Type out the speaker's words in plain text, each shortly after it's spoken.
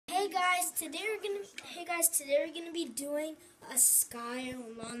today we're gonna be doing a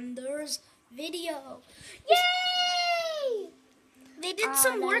Skylanders video. Yay! They did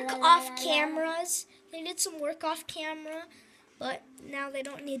some work off cameras. But now they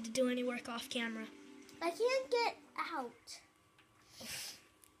don't need to do any work off camera. I can't get out.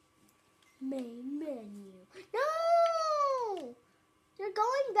 Main menu. No! You're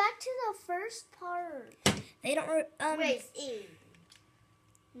going back to the first part. They don't. Wait.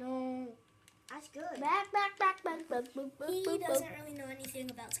 No. That's good. Back. He doesn't really know anything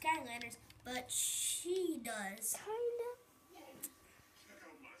about Skylanders, but she does. Kinda.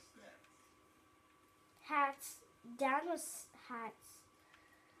 Hats. Down was hats.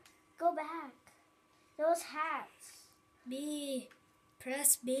 Go back. Those hats. B.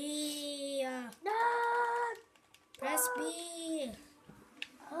 Press B. No. Press B.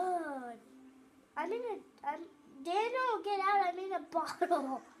 Oh. Daniel, get out. I'm in a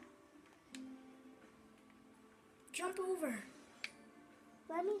bottle. Jump over.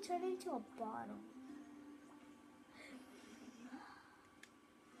 Let me turn into a bottle.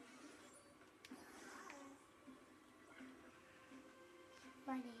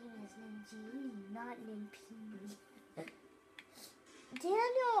 My name is Ninjini, not Ninpini.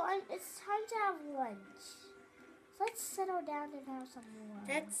 Daniel, it's time to have lunch. So let's settle down and have some lunch.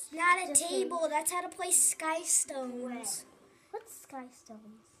 That's not a table. That's how to play Sky Stones. What's Sky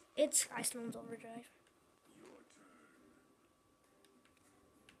Stones? It's Sky Stones Overdrive.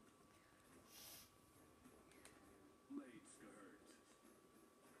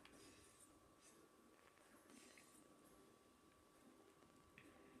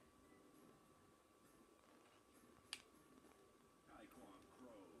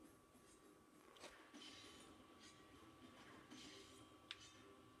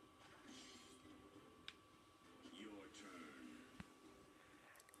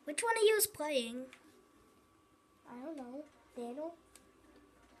 Which one of you is playing? I don't know. Daniel?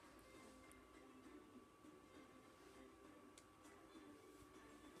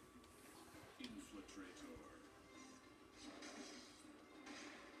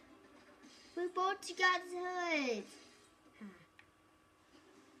 We both got it.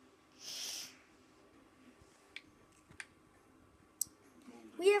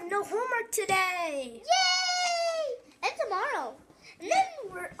 We have no homework today. Yay! And tomorrow. And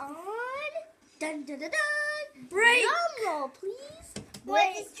then we're on dun dun dun dun. Break. Drum roll, please.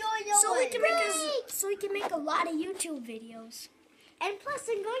 Break. So we can make a lot of YouTube videos. And plus,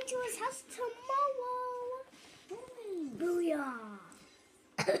 I'm going to his house tomorrow. Booyah!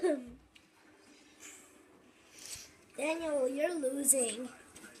 Daniel, you're losing.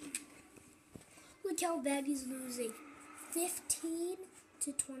 Look how bad he's losing. 15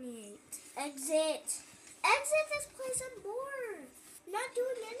 to 28. Exit this place. I'm bored. Not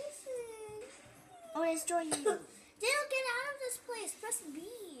doing anything. Oh, it's joining you. Daniel, get out of this place. Press B.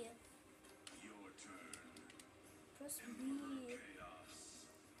 Your turn. Press B.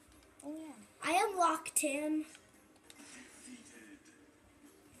 Oh, yeah. I unlocked him.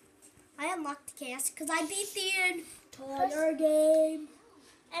 I unlocked Chaos because I beat the entire game.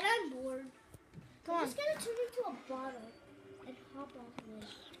 And I'm bored. Come on. I'm just going to turn into a bottle and hop off of it.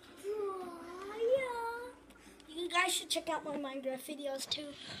 Yeah. You guys should check out my Minecraft videos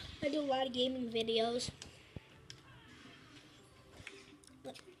too. I do a lot of gaming videos.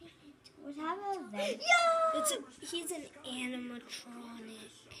 Let's have an event. Yeah! He's an animatronic.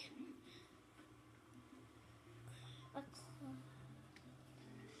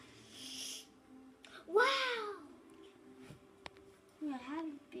 Wow! Yeah,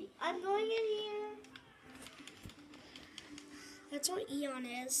 I'm going in here. That's what Eon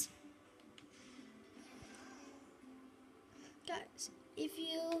is. Guys, if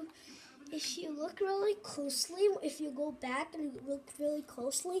you look really closely, if you go back and look really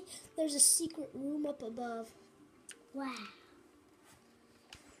closely, there's a secret room up above. Wow.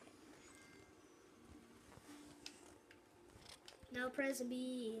 Now press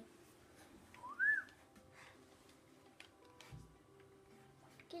B.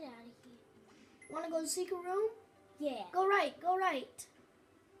 Get out of here. Want to go to the secret room? Yeah. Go right, go right.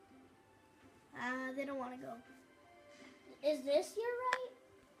 They don't want to go. Is this your right?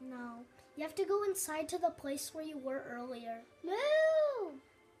 No. You have to go inside to the place where you were earlier. No!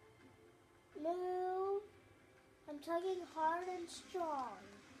 No. I'm tugging hard and strong.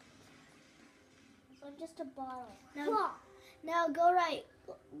 I'm just a bottle. Now go right,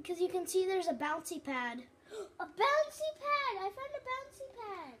 because you can see there's a bouncy pad. A bouncy pad! I found a bouncy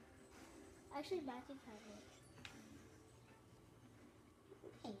pad. Actually, bouncy pad.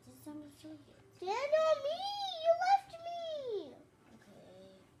 Hey, just let me show you. Stand on me! You left me! Okay.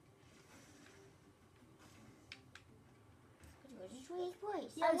 Wait,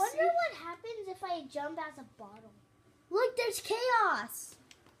 boys. Yeah, I wonder see? what happens if I jump as a bottle. Look, there's chaos.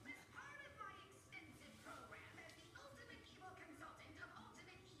 As part of my extensive program as the ultimate evil consultant of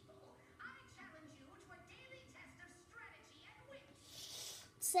ultimate evil, I challenge you to a daily test of strategy and wit.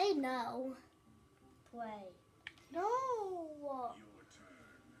 Say no. Play. No. Your turn.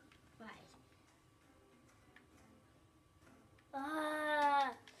 Right.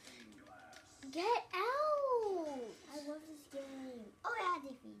 Stained glass. Get out. I love this game. Oh, yeah,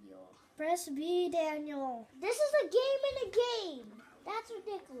 the video. Press B, Daniel. This is a game in a game. That's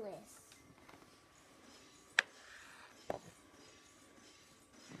ridiculous.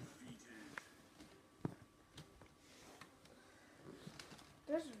 Defeated.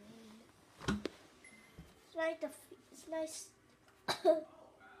 There's rain. It's like it's nice.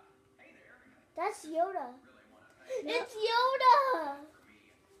 That's Yoda. It's Yoda.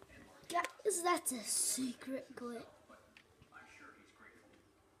 Guys, that's a secret glitch.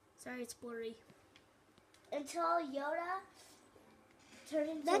 Sorry, it's blurry. Until Yoda turned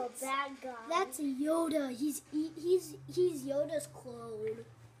into That's- a bad guy. That's Yoda. He's Yoda's clone.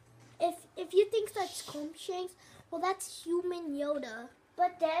 If you think that's Crumpshanks, well, that's human Yoda.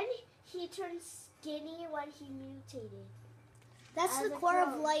 But then he turned skinny when he mutated. That's As the a core of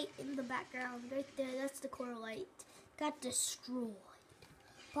clone. light in the background, right there. That's the core of light. Got destroyed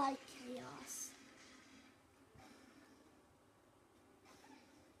by chaos.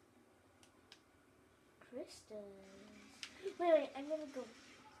 Crystals. Wait, I'm gonna go.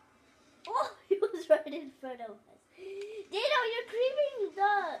 Oh, he was right in front of us. Dino, you're creeping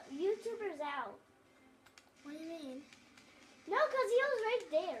the YouTubers out. What do you mean? No, because he was right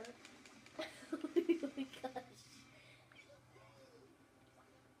there. Oh my gosh.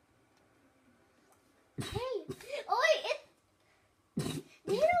 Hey! Oh wait,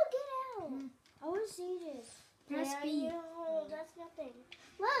 Dino, get out! I want to see this. Press B. No, that's nothing.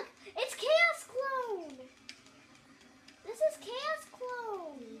 Look, it's Chaos Clone! This is Chaos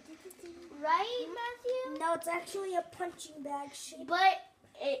Clone! Right, Matthew? No, it's actually a punching bag shape. But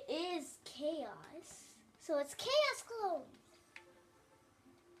it is Chaos. So it's Chaos Clone.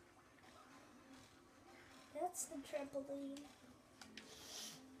 That's the trampoline.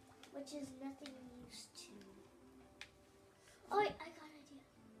 Which is nothing used to. Oh wait, I got an idea.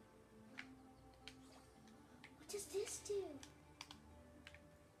 What does this do?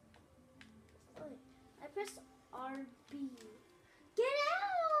 Oh wait, I pressed RB. Get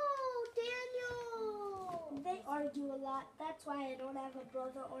out, Daniel! They argue a lot. That's why I don't have a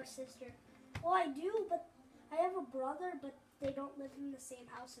brother or sister. Well, I do, but I have a brother, but they don't live in the same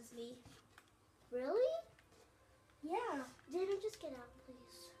house as me. Really? Yeah, Daniel, just get out,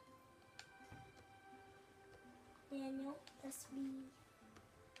 please. Daniel, that's me.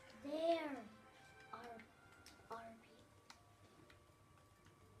 There. RB. I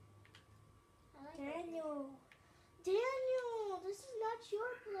like it. Daniel. Daniel, this is not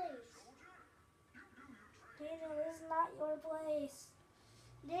your place. Daniel, this is not your place.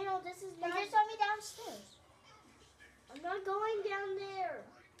 Daniel, this is They not. just saw me downstairs. I'm not going down there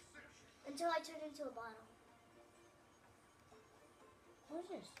until I turn into a bottle. What is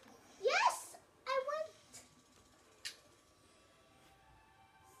this? Yes, I went.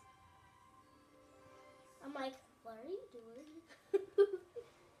 I'm like, what are you doing?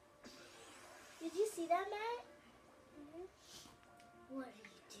 Did you see that, Matt? What are you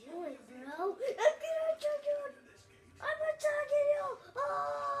doing, bro? I'm attacking you!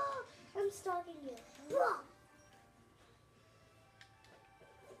 Oh, I'm stalking you. Blah.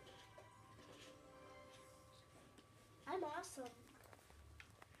 I'm awesome.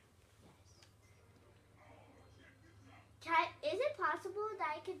 Is it possible that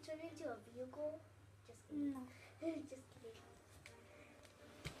I can turn into a vehicle? Just kidding. No. Just kidding.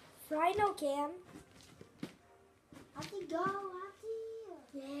 Rhino can. I can go out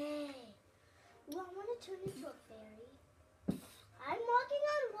here. Yay. Well, I want to turn into a fairy. I'm walking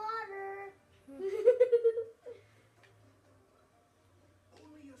on water.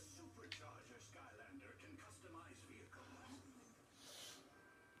 Only a supercharger Skylander can customize vehicles.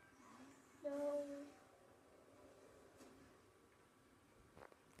 No.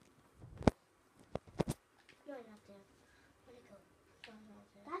 No, not there. Let it go. No, not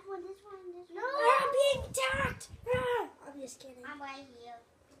there. That one, this one, this one. No! I'm being attacked! Ah! I'm just kidding. I'm right here.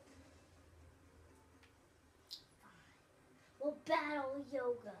 We'll battle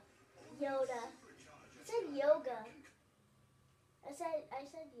yoga. Yoda. I said yoga. I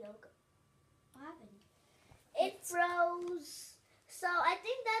said yoga. What happened? It froze. So I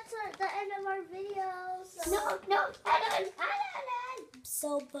think that's the end of our video. So No.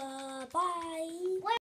 So, bye.